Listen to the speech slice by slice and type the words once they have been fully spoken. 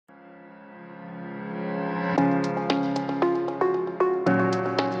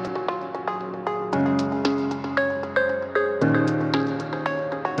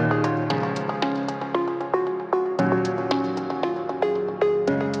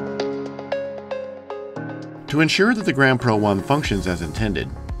To ensure that the GramPRO 1 functions as intended,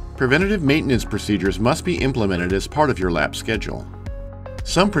 preventative maintenance procedures must be implemented as part of your lab schedule.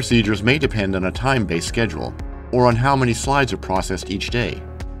 Some procedures may depend on a time-based schedule, or on how many slides are processed each day.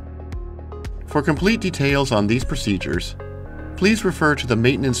 For complete details on these procedures, please refer to the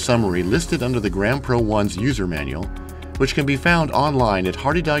maintenance summary listed under the GramPRO 1's user manual, which can be found online at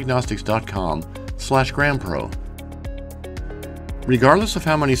hardydiagnostics.com/GramPRO. Regardless of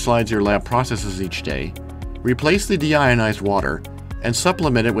how many slides your lab processes each day, replace the deionized water and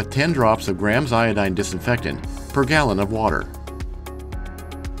supplement it with 10 drops of grams iodine disinfectant per gallon of water.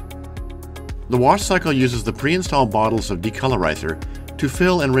 The wash cycle uses the pre-installed bottles of decolorizer to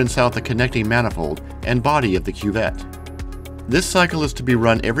fill and rinse out the connecting manifold and body of the cuvette. This cycle is to be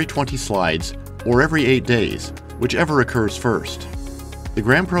run every 20 slides or every 8 days, whichever occurs first. The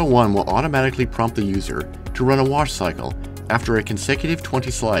GramPRO 1 will automatically prompt the user to run a wash cycle after a consecutive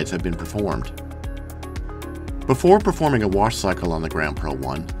 20 slides have been performed. Before performing a wash cycle on the GramPRO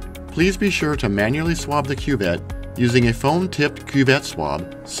 1, please be sure to manually swab the cuvette using a foam-tipped cuvette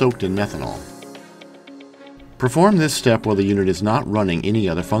swab soaked in methanol. Perform this step while the unit is not running any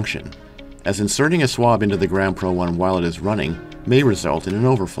other function, as inserting a swab into the GramPRO 1 while it is running may result in an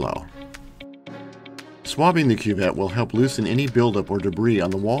overflow. Swabbing the cuvette will help loosen any buildup or debris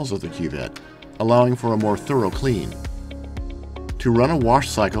on the walls of the cuvette, allowing for a more thorough clean. To run a wash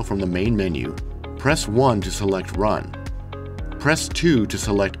cycle from the main menu, press 1 to select Run. Press 2 to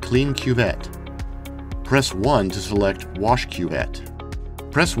select Clean Cuvette. Press 1 to select Wash Cuvette.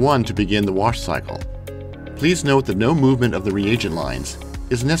 Press 1 to begin the wash cycle. Please note that no movement of the reagent lines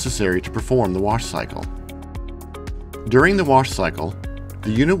is necessary to perform the wash cycle. During the wash cycle,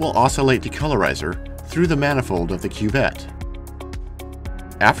 the unit will oscillate decolorizer through the manifold of the cuvette.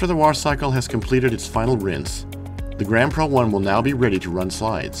 After the wash cycle has completed its final rinse, the GramPRO 1 will now be ready to run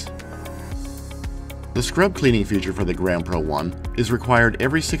slides. The scrub cleaning feature for the GramPRO 1 is required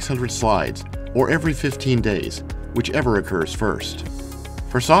every 600 slides or every 15 days, whichever occurs first.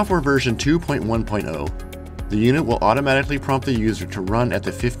 For software version 2.1.0, the unit will automatically prompt the user to run at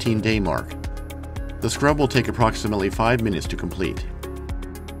the 15-day mark. The scrub will take approximately 5 minutes to complete.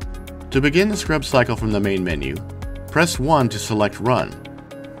 To begin the scrub cycle from the main menu, press 1 to select Run.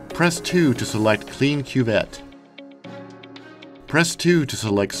 Press 2 to select Clean Cuvette. Press 2 to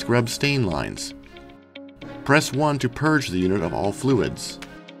select Scrub Stain Lines. Press 1 to purge the unit of all fluids.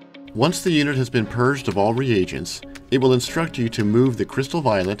 Once the unit has been purged of all reagents, it will instruct you to move the crystal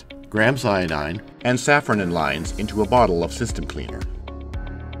violet, grams iodine, and safranin lines into a bottle of system cleaner.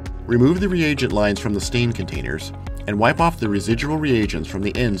 Remove the reagent lines from the stain containers and wipe off the residual reagents from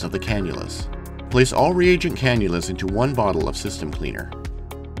the ends of the cannulas. Place all reagent cannulas into one bottle of system cleaner.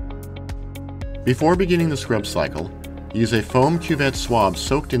 Before beginning the scrub cycle, use a foam cuvette swab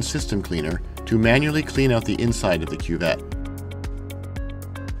soaked in system cleaner to manually clean out the inside of the cuvette.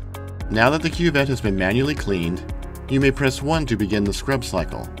 Now that the cuvette has been manually cleaned, you may press 1 to begin the scrub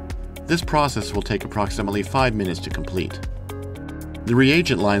cycle. This process will take approximately 5 minutes to complete. The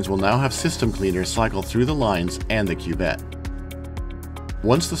reagent lines will now have system cleaner cycle through the lines and the cuvette.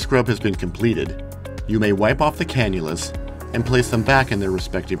 Once the scrub has been completed, you may wipe off the cannulas and place them back in their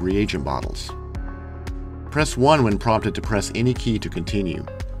respective reagent bottles. Press 1 when prompted to press any key to continue.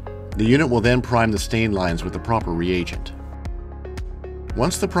 The unit will then prime the stain lines with the proper reagent.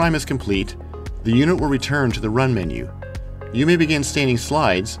 Once the prime is complete, the unit will return to the Run menu. You may begin staining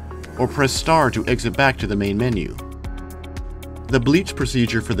slides or press star to exit back to the main menu. The bleach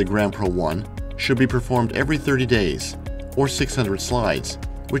procedure for the GramPRO 1 should be performed every 30 days or 600 slides,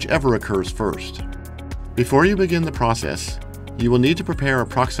 whichever occurs first. Before you begin the process, you will need to prepare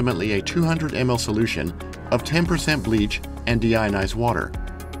approximately a 200 ml solution of 10% bleach and deionized water.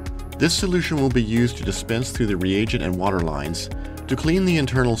 This solution will be used to dispense through the reagent and water lines, to clean the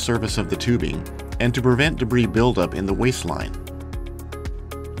internal surface of the tubing, and to prevent debris buildup in the waistline.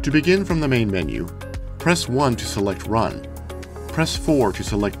 To begin from the main menu, press 1 to select Run. Press 4 to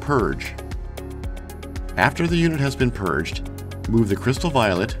select Purge. After the unit has been purged, move the crystal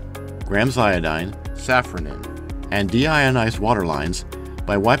violet, grams iodine, safranin, and deionized water lines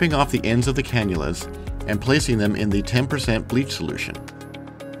by wiping off the ends of the cannulas and placing them in the 10% bleach solution.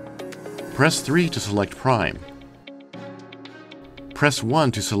 Press 3 to select Prime. Press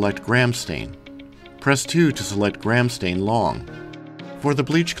 1 to select Gram Stain. Press 2 to select Gram Stain Long. For the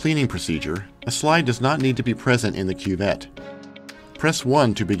bleach cleaning procedure, a slide does not need to be present in the cuvette. Press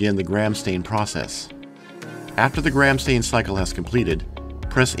 1 to begin the gram stain process. After the gram stain cycle has completed,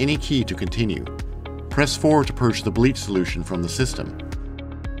 press any key to continue. Press 4 to purge the bleach solution from the system.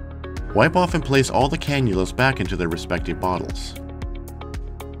 Wipe off and place all the cannulas back into their respective bottles.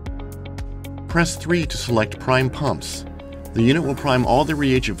 Press 3 to select prime pumps. The unit will prime all the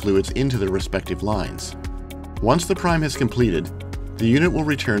reagent fluids into their respective lines. Once the prime has completed, the unit will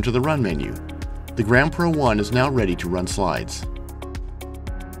return to the Run menu. The GramPRO 1 is now ready to run slides.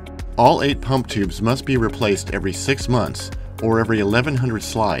 All 8 pump tubes must be replaced every 6 months or every 1100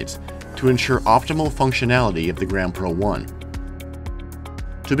 slides to ensure optimal functionality of the GramPRO 1.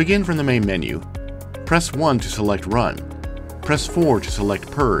 To begin from the main menu, press 1 to select Run. Press 4 to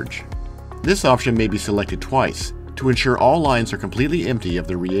select Purge. This option may be selected twice to ensure all lines are completely empty of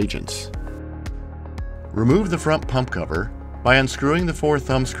their reagents. Remove the front pump cover by unscrewing the 4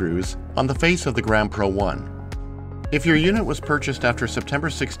 thumb screws on the face of the GramPRO 1. If your unit was purchased after September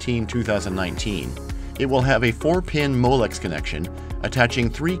 16, 2019, it will have a 4-pin Molex connection attaching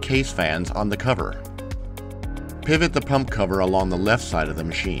 3 case fans on the cover. Pivot the pump cover along the left side of the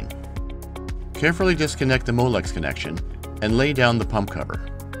machine. Carefully disconnect the Molex connection and lay down the pump cover.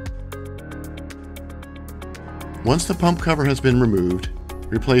 Once the pump cover has been removed,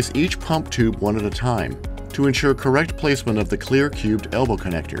 replace each pump tube one at a time to ensure correct placement of the clear cubed elbow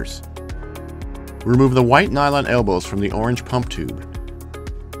connectors. Remove the white nylon elbows from the orange pump tube.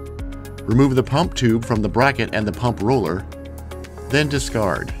 Remove the pump tube from the bracket and the pump roller, then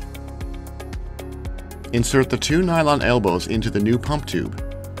discard. Insert the 2 nylon elbows into the new pump tube.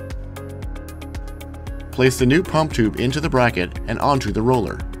 Place the new pump tube into the bracket and onto the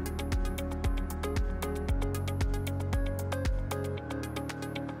roller.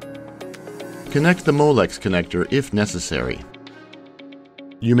 Connect the Molex connector if necessary.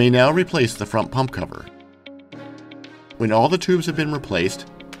 You may now replace the front pump cover. When all the tubes have been replaced,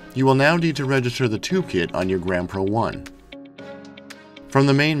 you will now need to register the tube kit on your GramPRO 1. From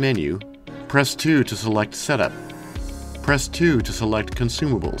the main menu, press 2 to select Setup. Press 2 to select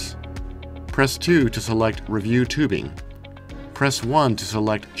Consumables. Press 2 to select Review Tubing. Press 1 to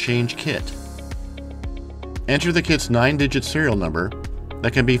select Change Kit. Enter the kit's 9-digit serial number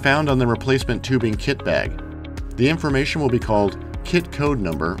that can be found on the replacement tubing kit bag. The information will be called Kit Code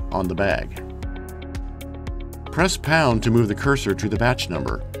Number on the bag. Press pound to move the cursor to the batch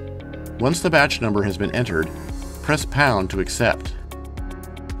number. Once the batch number has been entered, press pound to accept.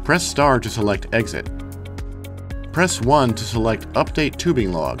 Press star to select Exit. Press 1 to select Update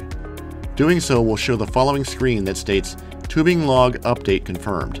Tubing Log. Doing so will show the following screen that states Tubing Log Update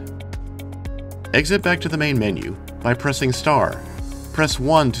Confirmed. Exit back to the main menu by pressing star. Press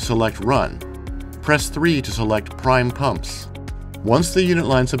 1 to select Run. Press 3 to select Prime Pumps. Once the unit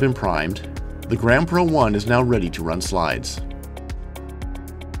lines have been primed, the GramPRO 1 is now ready to run slides.